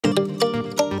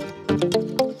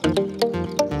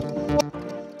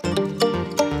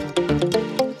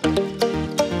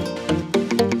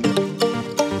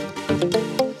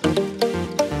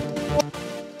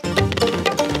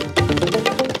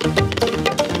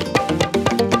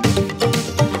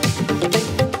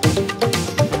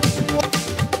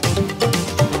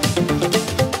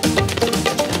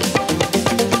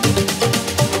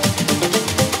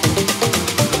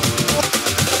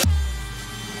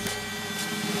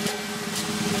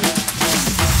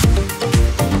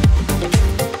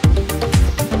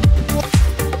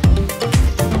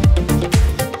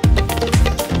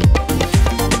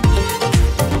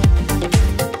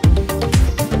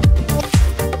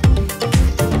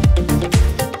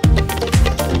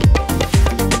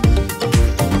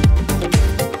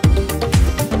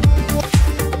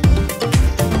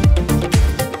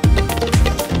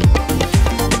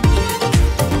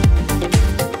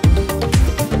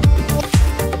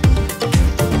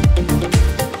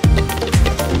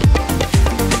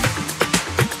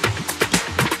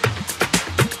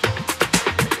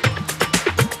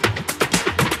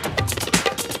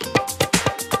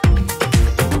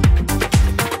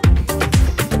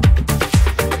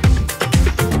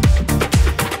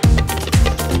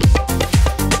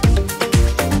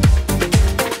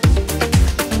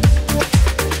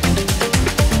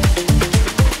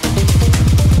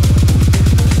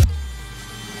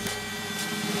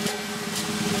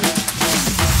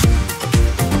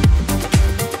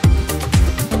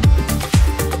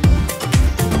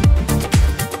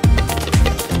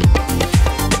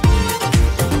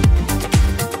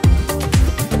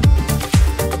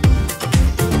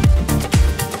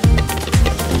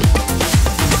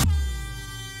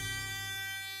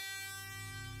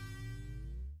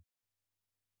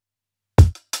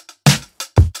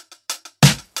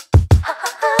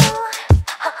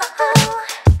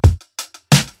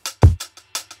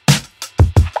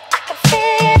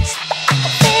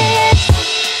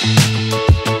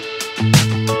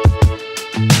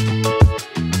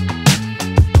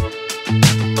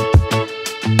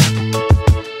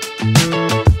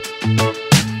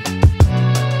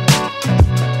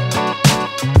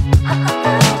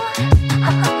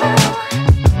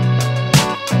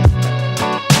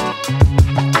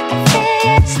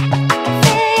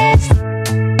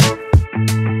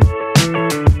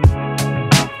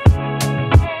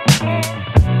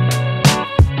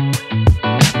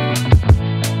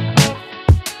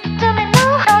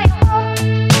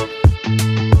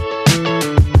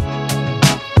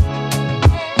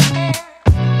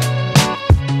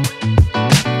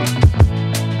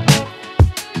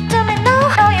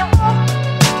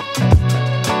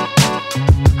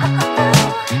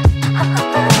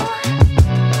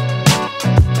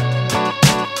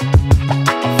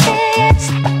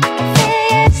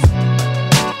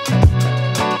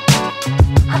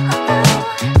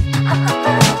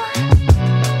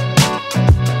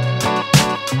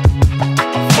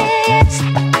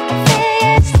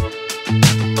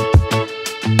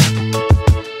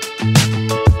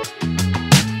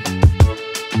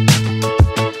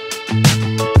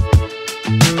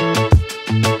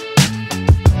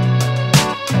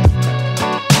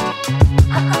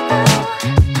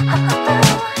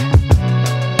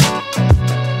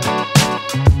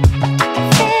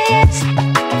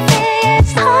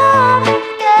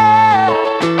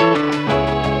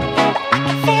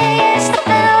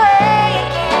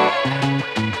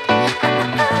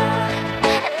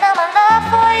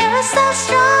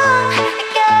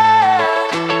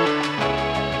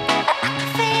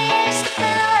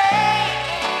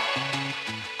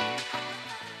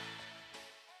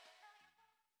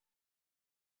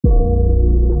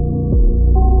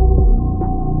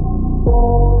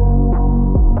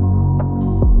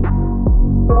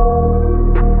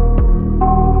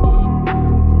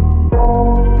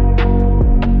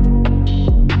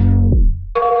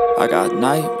got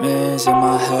nightmares in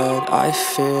my head, I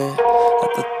fear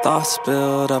that the thoughts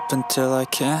build up until I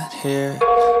can't hear,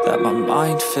 that my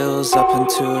mind fills up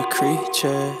into a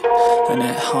creature, and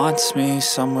it haunts me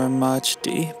somewhere much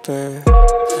deeper.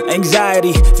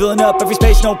 Anxiety, filling up every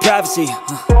space, no privacy.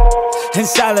 And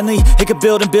silently, it could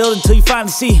build and build until you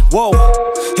finally see, whoa,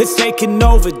 it's taking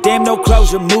over, damn no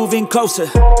closure, moving closer.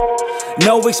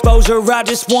 No exposure, I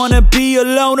just wanna be a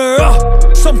loner.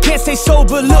 Some can't stay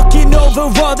sober, looking over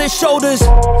all their shoulders,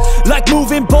 like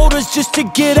moving boulders just to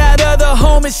get out of the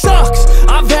home. It sucks,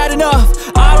 I've had enough,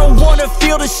 I don't wanna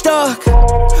feel the stuck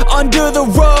under the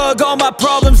rug, all my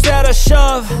problems that I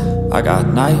shove. I got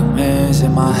nightmares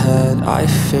in my head, I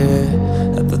fear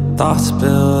that the thoughts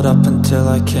build up until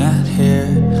I can't hear,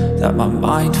 that my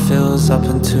mind fills up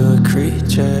into a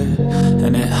creature,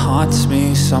 and it haunts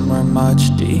me somewhere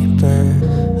much deeper.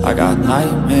 I got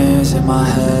nightmares in my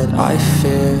head, I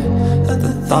fear that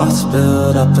the thoughts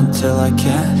build up until I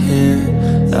can't hear,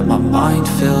 that my mind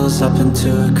fills up into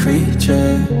a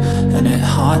creature, and it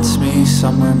haunts me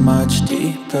somewhere much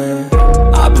deeper.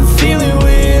 I've been feeling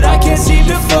weird, I can't seem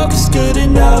to focus good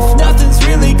enough, nothing's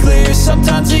really clear,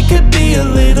 sometimes it could be a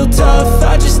little tough.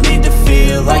 I just need to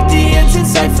feel like the end's in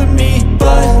sight for me,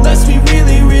 but let's be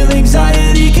really real,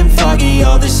 anxiety can foggy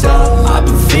all this stuff. I've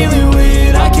been feeling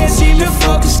weird, I can't seem to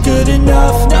focus good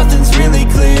enough, nothing's really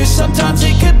clear, sometimes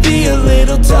it could be a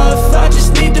little tough. I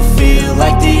just need to feel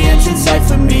like the end's in sight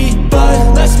for me,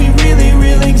 but let's be really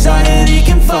real, anxiety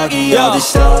can foggy all this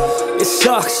stuff. It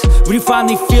sucks when you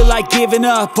finally feel like giving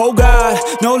up. Oh God,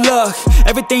 no luck,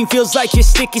 everything feels like you're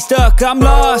sticky stuck. I'm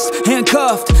lost,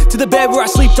 handcuffed to the bed where I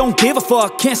sleep, don't give a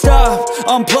fuck. Can't stop,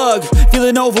 unplug,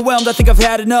 feeling overwhelmed, I think I've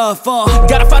had enough.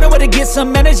 Gotta find a way to get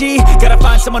some energy, gotta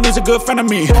find someone who's a good friend of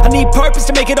me. I need purpose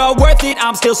to make it all worth it,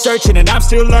 I'm still searching and I'm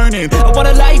still learning. I want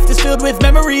a life that's filled with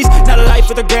memories, not a life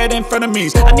with regret in front of me.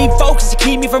 I need focus to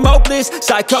keep me from hopeless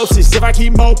psychosis if I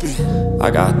keep moping. I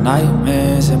got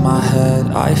nightmares in my head,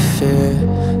 I fear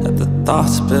that the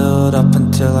thoughts build up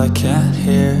until I can't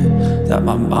hear, that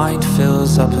my mind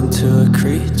fills up into a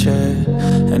creature,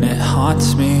 and it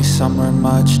haunts me somewhere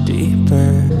much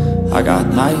deeper. I got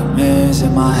nightmares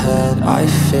in my head, I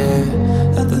fear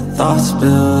that the thoughts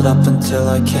build up until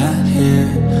I can't hear,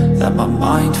 that my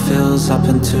mind fills up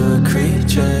into a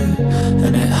creature,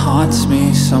 and it haunts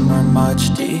me somewhere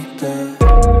much deeper.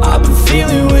 I've been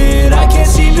feeling weird, I can't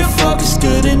seem to focus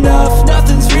good enough,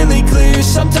 nothing's really clear,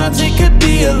 sometimes it could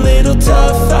be a little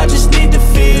tough. I just need to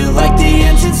feel like the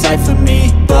end's in sight for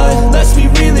me, but let's be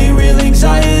really real,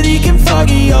 anxiety can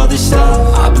foggy all this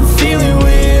stuff. I've been feeling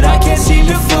weird, I can't seem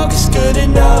to focus good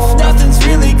enough, nothing's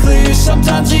really clear,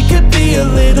 sometimes it could be a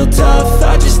little tough.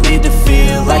 I just need to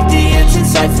feel like the end's in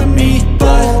sight for me,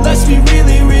 but let's be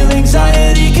really real,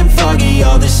 anxiety can foggy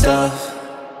all this stuff.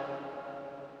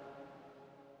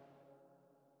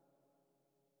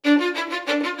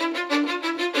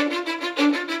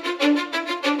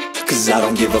 Cause I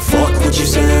don't give a fuck what you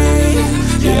say,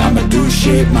 yeah, I'ma do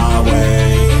shit my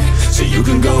way. So you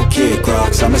can go kick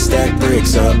rocks, I'ma stack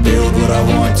bricks up, build what I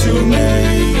want to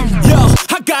make. Yo,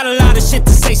 I got a lot of shit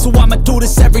to say, so I'ma do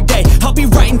this every day. I'll be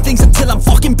writing things until I'm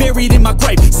fucking buried in my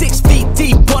grave. 6 feet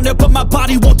deep under, but my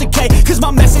body won't decay, cause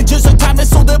my messages are timeless,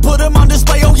 so they'll put them on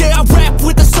display. Oh yeah, I rap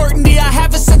with a certainty, I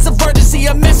have a sense of urgency,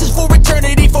 a message for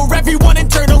eternity, for everyone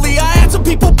internally. I had some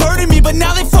people burning me, but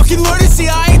now they fucking learn to see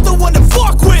I ain't the one to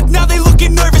fuck with. Now they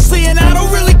looking nervously, and I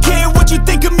don't really care what you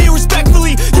think of me,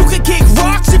 respectfully. You can kick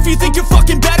rocks if you think you're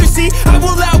fucking better, see I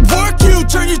will outwork you,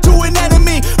 turn you to an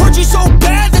enemy, hurt you so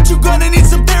bad that you're gonna need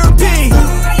some therapy.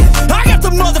 I got the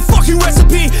motherfucking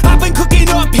recipe, I've been cooking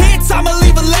up hits, I'ma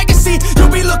leave a legacy. You'll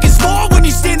be looking small when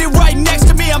you're standing right next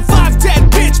to me. I'm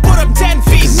 5'10", bitch, but I'm 10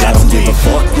 feet. Cause I don't give a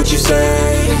fuck what you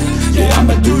say, yeah,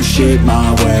 I'ma do shit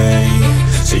my way.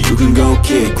 So you can go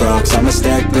kick rocks, I'ma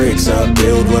stack bricks up,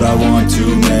 build what I want to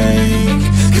make.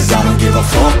 Cause I don't give a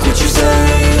fuck what you say,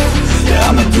 yeah,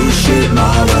 I'ma do shit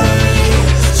my way.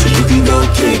 So you can go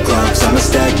kick rocks, I'ma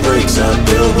stack bricks up,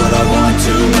 build what I want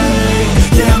to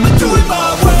make. Yeah, I'ma do it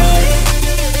my way.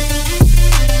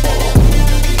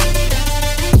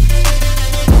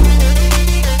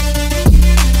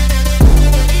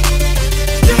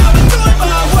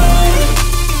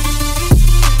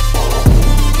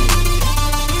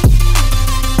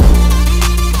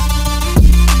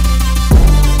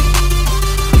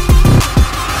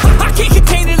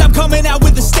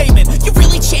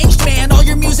 Changed, man, all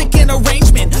your music and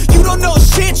arrangement. You don't know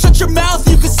shit, shut your mouth,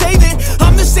 you can save it.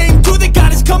 I'm the same dude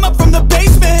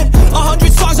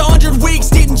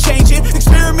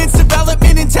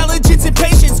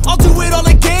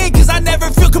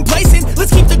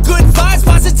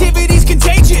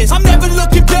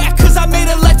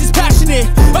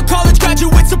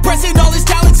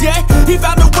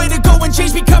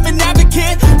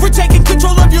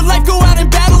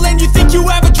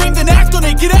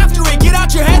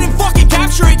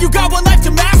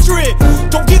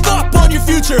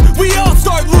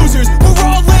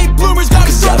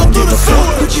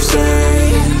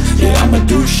I'ma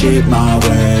do shit my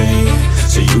way.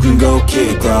 So you can go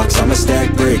kick rocks, I'ma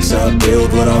stack bricks up,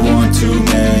 build what I want to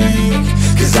make.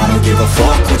 Cause I don't give a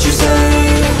fuck what you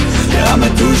say. Yeah, I'ma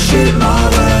do shit my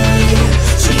way.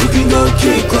 So you can go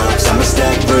kick rocks, I'ma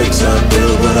stack bricks up,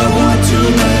 build what I want to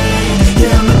make.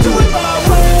 Yeah, I'ma do it my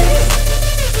way.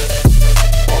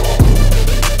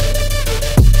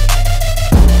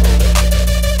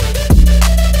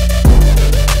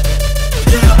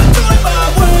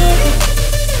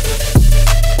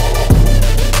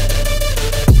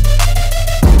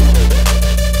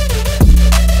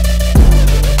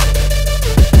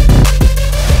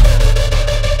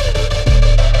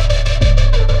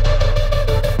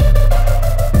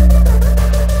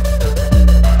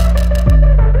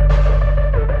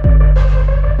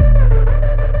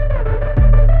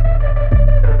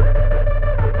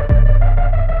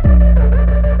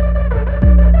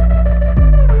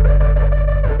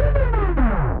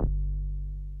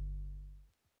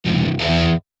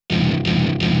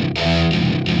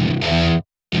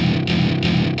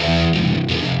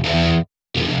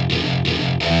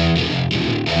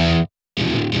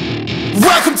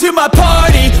 Welcome to my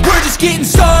party, we're just getting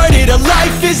started. A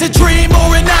life is a dream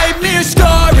or a nightmare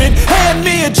scarring. Hand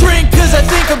me a drink cause I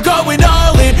think I'm going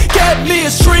all in. Get me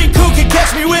a shrink who can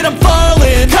catch me when I'm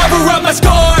falling. Cover up my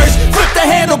scars, flip the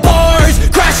handlebars.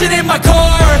 Crashing in my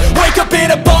car, wake up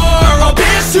in a bar. I'll be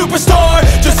a superstar,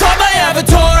 just on my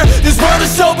avatar. This world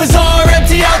is so bizarre,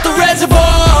 empty out the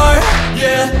reservoir.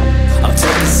 Yeah, I'm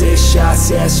taking 6 shots,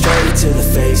 yeah, straight to the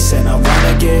face. And I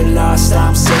wanna get lost,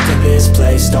 I'm sick of this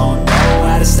place. Don't know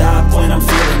how to stop when I'm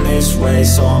feeling this way.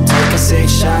 So I'm taking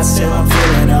 6 shots till I'm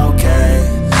feeling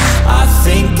okay. I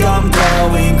think I'm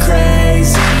going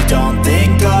crazy, don't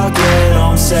think I'll get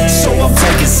home safe. So I'm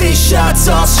taking 6 shots,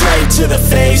 all straight to the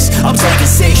face. I'm taking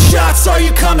 6 shots, are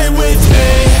you coming with me?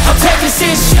 I'm taking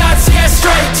 6 shots, yeah,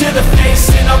 straight to the face.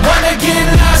 And I wanna get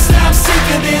lost, I'm sick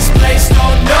of this place.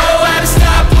 Don't know how to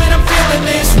stop when I'm feeling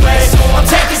this way. So I'm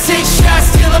taking 6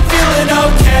 shots till I'm feeling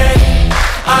okay.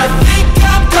 I think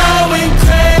I'm going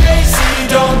crazy,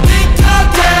 don't think I'll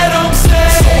get home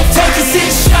safe. So I'm taking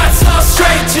 6 shots, all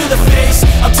straight to the face.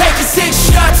 I'm taking 6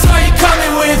 shots, are you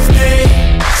coming with me?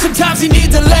 Sometimes you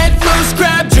need to let loose,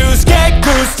 grab juice, get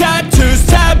goose, tattoos,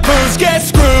 taboos, get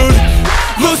screwed.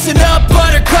 Loosen up,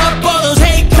 buttercup, all those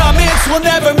hate comments will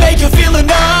never make you feel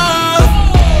enough.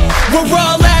 We're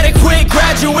all adequate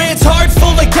graduates, heart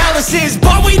full of calluses,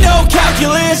 but we know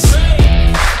calculus.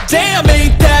 Damn,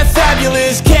 ain't that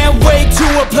fabulous? Can't wait to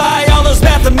apply all those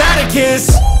mathematicus.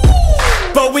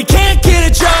 But we can't get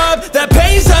a job that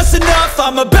pays us enough.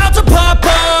 I'm about to pop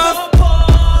off.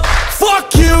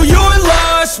 Fuck you, you're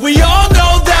lost. We all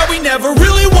know that we never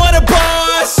really want a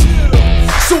boss.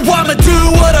 So I'ma do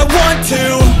what I want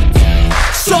to,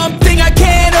 something I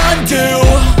can't undo.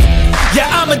 Yeah,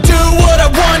 I'ma do what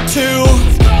I want to,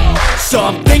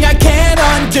 something I can't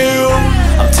undo.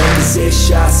 I'm taking 6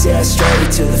 shots, yeah,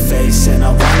 straight to the face. And I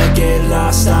wanna get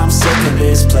lost, I'm sick of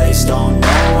this place. Don't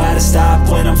know how to stop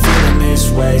when I'm feeling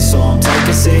this way. So I'm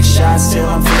taking 6 shots till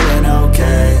I'm feeling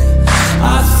okay.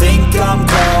 I think I'm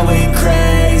going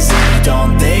crazy,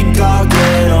 don't think I'll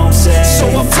get home safe. So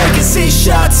I'm taking 6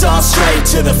 shots, all straight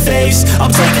to the face.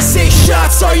 I'm taking 6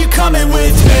 shots, are you coming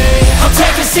with me? I'm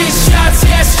taking 6 shots,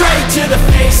 yeah, straight to the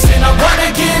face.